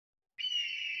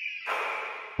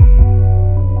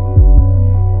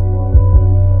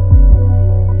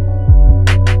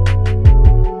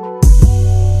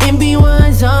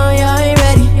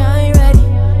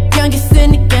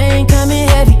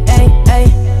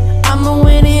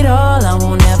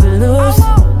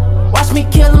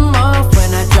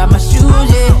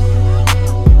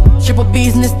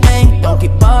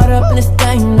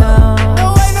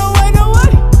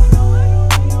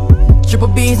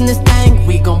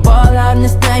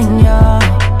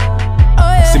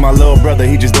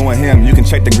him. You can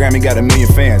check the gram, he got 1 million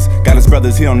fans. Got his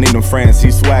brothers, he don't need them friends. He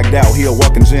swagged out, he a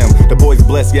walking gym. The boy's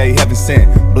blessed, yeah, he heaven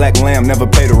sent. Black lamb, never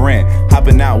pay the rent.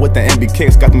 Hopping out with the MB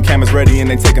kicks. Got them cameras ready and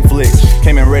they taking flicks.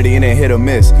 Came in ready and they hit or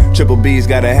miss. Triple B's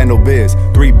gotta handle biz.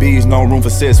 3 B's, no room for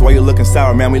sis. Why you looking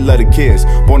sour, man? We love the kids.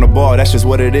 Born a ball, that's just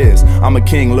what it is. I'm a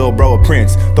king, little bro a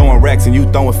prince. Throwing racks and you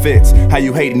throwing fits. How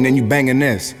you hating and you banging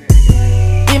this?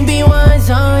 MB1's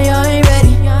on, y'all ain't ready.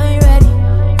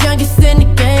 Youngest in the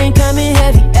game, coming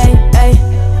heavy, ayy, ayy.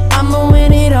 I'ma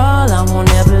win it all, I won't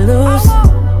ever lose.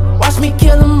 Watch me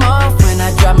kill them off when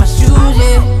I drop my shoes,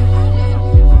 yeah.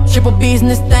 Triple B's in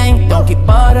this thing, don't get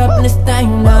bought up in this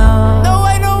thing, no. No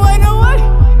way, no way, no way.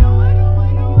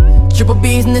 Triple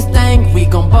B's in this thing, we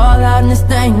gon' ball out in this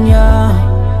thing,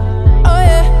 yeah. Oh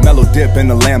yeah. Melo dip in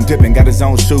the lamb dipping, got his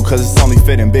own shoe cause it's only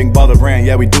fitting. Big baller brand,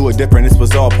 yeah we do it different. This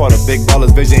was all part of Big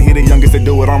Baller's vision. He the youngest to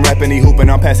do it, I'm rapping, he hooping,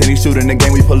 I'm passing, he shooting. The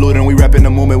game we polluting, we rapping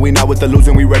the movement. We not with the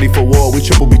losing, we ready for war, we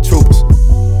Triple B troopers.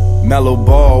 Melo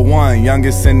ball 1,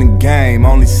 youngest in the game,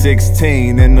 only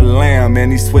 16 in the lamb,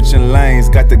 and he switching lanes.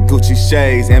 Got the Gucci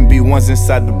shades, MB1's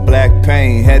inside the black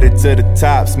paint. Headed to the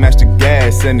top, smash the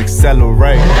gas and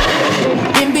accelerate.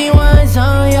 MB1's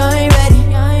on, y'all ain't ready.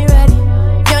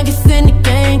 Youngest in the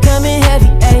game, coming heavy,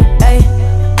 ayy, ayy.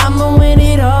 I'ma win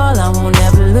it all, I won't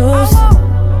ever lose.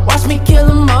 Watch me kill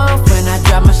them off when I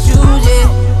drop my shoes,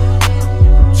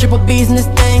 yeah. Triple B's in this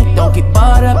thing, don't get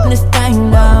bought up in this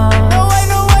thing, no. No way,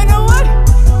 no way, no way.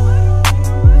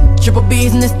 Triple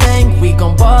B's in this thing, we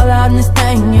gon' ball out in this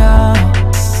thing, yeah.